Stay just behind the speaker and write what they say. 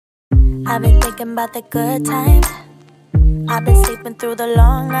I've been thinking about the good times. I've been sleeping through the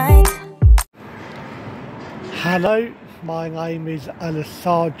long nights. Hello, my name is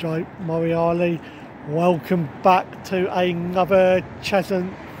Alessandro Moriali. Welcome back to another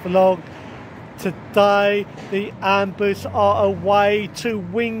Cheshunt vlog. Today the Ambers are away to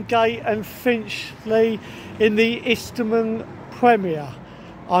Wingate and Finchley in the Eastman Premier.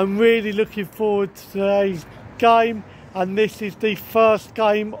 I'm really looking forward to today's game, and this is the first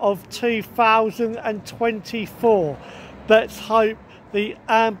game of 2024. Let's hope the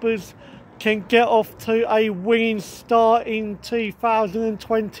Ambers can get off to a winning start in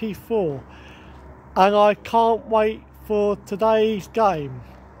 2024. And I can't wait for today's game.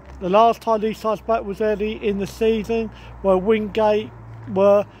 The last time these sides met was early in the season, where Wingate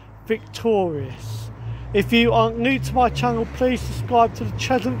were victorious. If you are new to my channel, please subscribe to the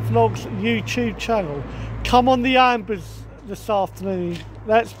Cheshunt Vlogs YouTube channel. Come on the Ambers this afternoon.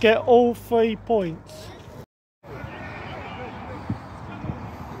 Let's get all 3 points.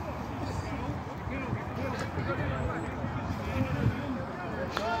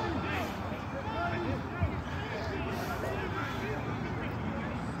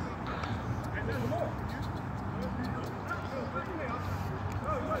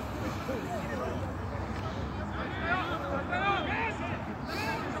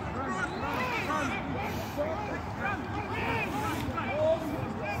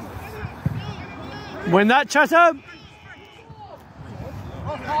 Win that, Cheshunt!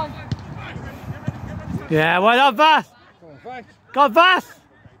 Yeah, well done, Vass! Go on, Vass!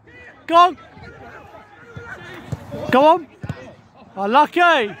 Go on! Go on!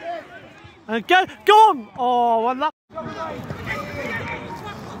 Unlucky! And go on! Oh, unlucky!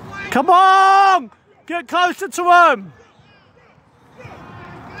 Come on! Get closer to him!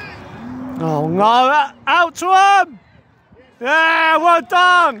 Oh no, out to him! Yeah, well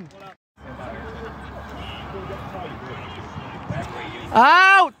done!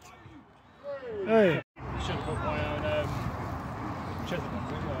 Out! Hey. Should have put my own Cheshunt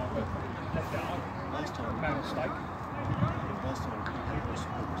on it, but left it out. Last time. Made a mistake. Last time.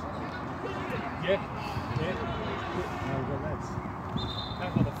 Yeah.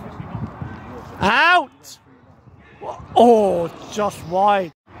 Out! Oh, just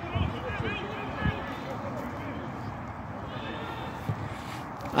wide.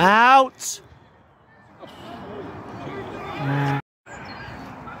 Out!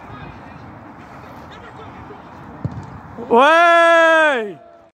 Way!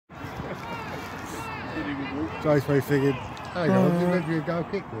 Joe's face thinking, hang on, just let you go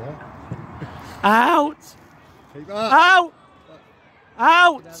kick there. Out! Keep up. Out!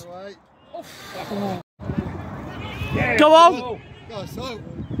 Out! Get out of the way. Go on! Go, so.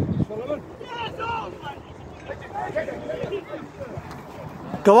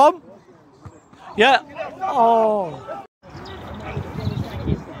 Go on! Yeah! Oh!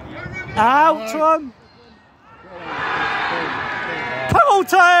 Out to him!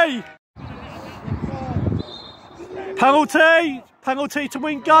 Penalty! Penalty! Penalty to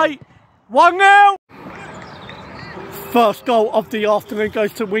Wingate! 1-0! First goal of the afternoon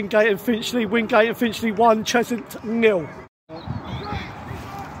goes to Wingate and Finchley. Wingate and Finchley 1, Cheshunt 0. Oh,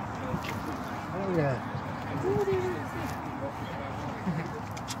 yeah.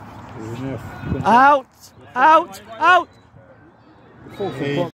 Out! Out! Out!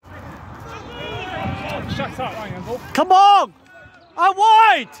 Shut up, Angle. Come on! Out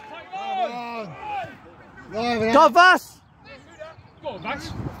wide! Go, Vass! Go on,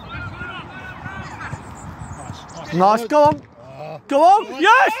 Vass. Nice, go on! Go on!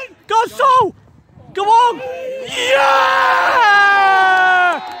 Yes! Go on, Sol! Go on! Yeah!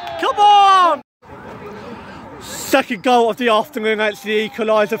 Come on! Second goal of the afternoon, that's the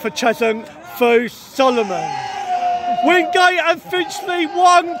equaliser for Cheshunt through Solomon. Wingate and Finchley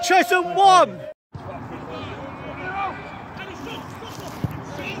 1, Cheshunt 1.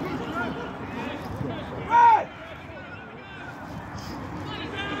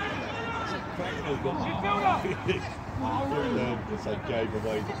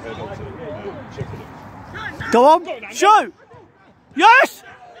 Go on, shoot! Yes!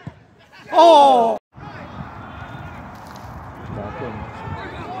 Oh!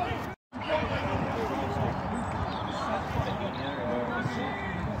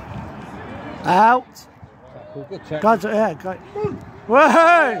 Out! Guys, yeah, great.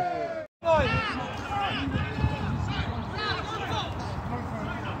 Way!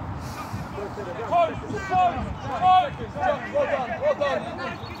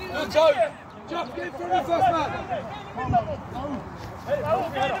 Just get through the first man.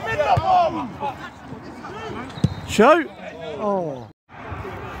 Shoot! Oh.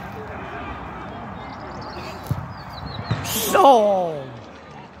 Oh!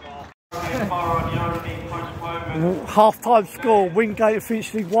 Half-time score, Wingate and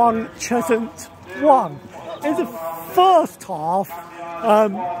Finchley 1, Cheshunt 1. In the first half,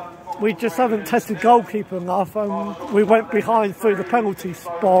 we just haven't tested goalkeeper enough, and we went behind through the penalty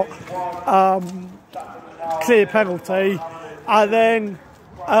spot, clear penalty, and then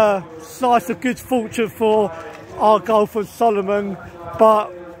slice of good fortune for our goal from Solomon,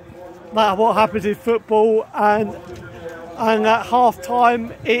 but that's what happens in football, and at half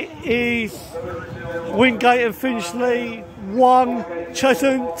time it is Wingate and Finchley 1,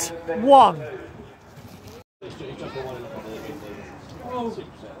 Cheshunt 1.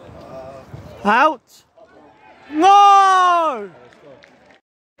 Out! No!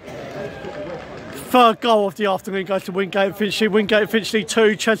 Third goal of the afternoon goes to Wingate and Finchley. Wingate and Finchley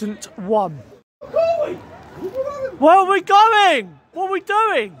 2, Cheshunt 1. Where are we going? What are we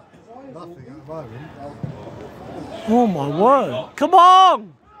doing? Nothing at the moment. Oh my word. Come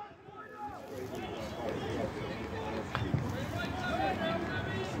on!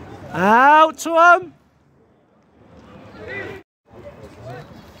 Out to him!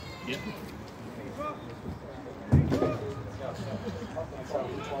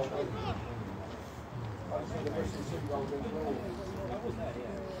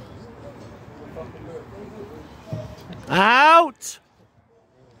 Out!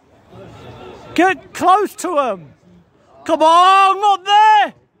 Get close to him! Come on, not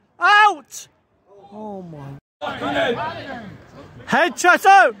there! Out! Oh my. Head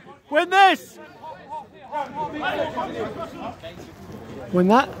Cheshunt! Win this! Win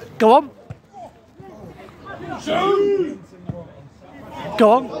that. Go on.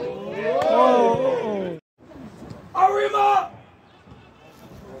 Go on. Oh. Hurry him up!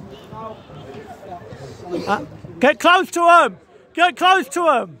 Get close to him! Get close to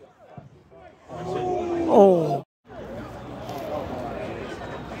him! Oh.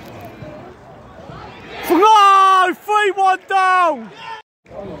 No! 3-1 down!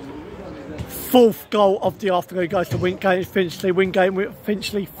 Fourth goal of the afternoon goes to Wingate and Finchley. Wingate and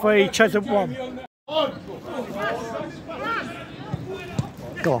Finchley 3, Cheshunt 1.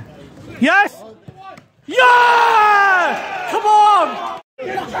 Go on. Yes! Yes! Come on!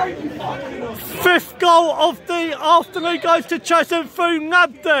 Fifth goal of the afternoon goes to Cheshunt through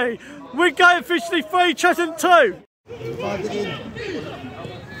Nabdi. Wingate and Finchley 3, Cheshunt 2.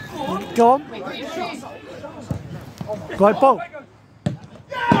 Go on. Great ball.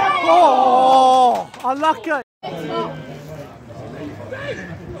 Oh, unlucky.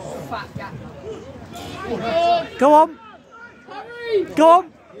 Go on. Go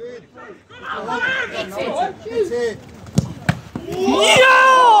on.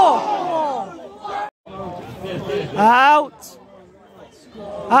 Yeah! Out.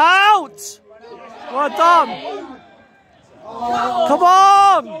 Out. Well done. Come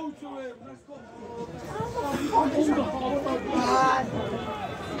on.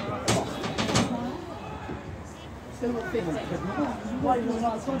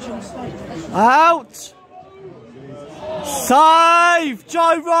 Out! Save!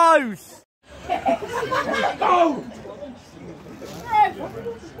 Joe Rose!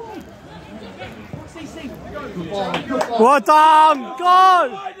 Well done!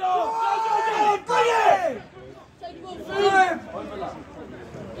 Go!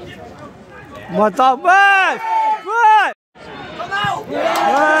 Well done! Red! Red! Come out!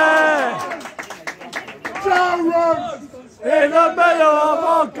 Yeah! Joe Rose! In the middle of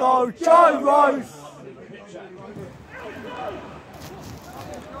our goal, Joe Rose!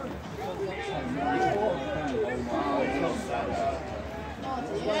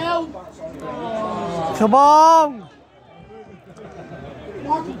 Come on!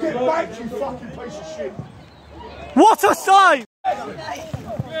 Michael, get back, you fucking piece of shit! What a save!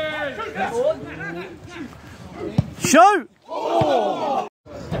 Shoot!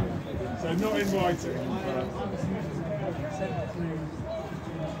 So not in writing.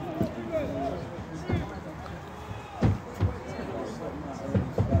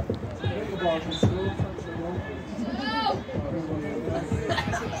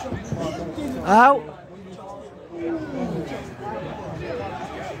 Out!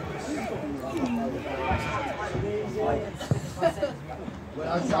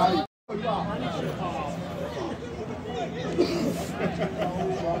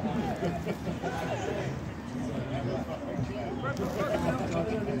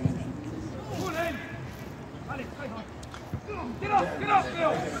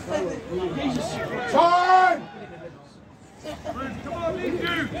 Time! Come on, need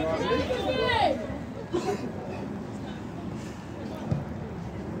you!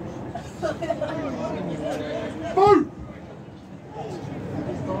 Boo!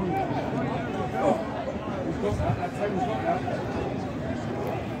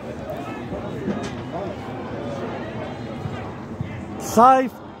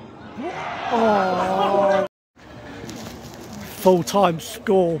 Save. Oh. Full-time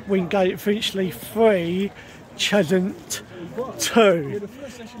score, Wingate Finchley 3, Cheshunt 2.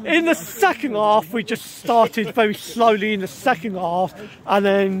 In the second half, we just started very slowly in the second half and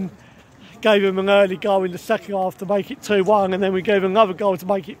then gave him an early goal in the second half to make it 2-1, and then we gave another goal to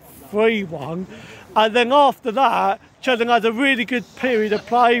make it 3-1. And then after that, Cheshunt had a really good period of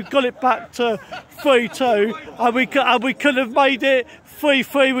play, got it back to 3-2, and we could have made it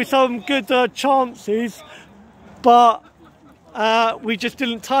 3-3 with some good chances, but we just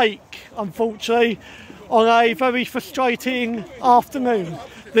didn't take, unfortunately, on a very frustrating afternoon.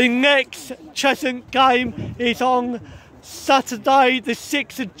 The next Cheshunt game is on Saturday the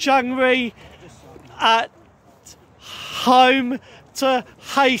 6th of January at home to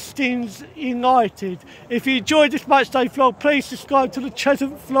Hastings United. If you enjoyed this matchday vlog, please subscribe to the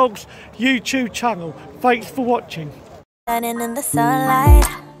Cheshunt Vlogs YouTube channel. Thanks for watching. Shining in the sunlight.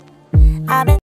 I've been